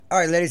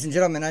Alright, ladies and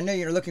gentlemen, I know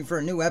you're looking for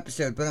a new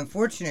episode, but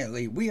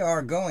unfortunately, we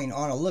are going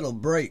on a little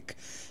break.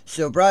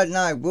 So, Brad and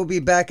I will be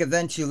back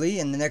eventually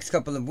in the next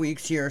couple of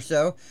weeks here or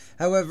so.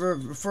 However,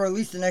 for at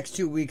least the next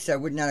 2 weeks, I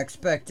would not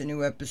expect a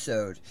new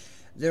episode.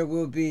 There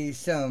will be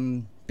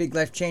some big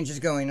life changes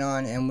going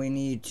on, and we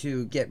need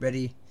to get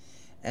ready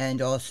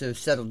and also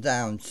settle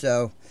down.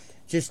 So,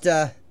 just,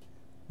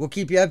 we'll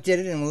keep you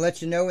updated and we'll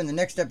let you know when the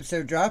next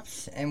episode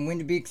drops and when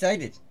to be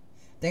excited.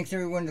 Thanks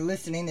everyone for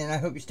listening, and I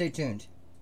hope you stay tuned.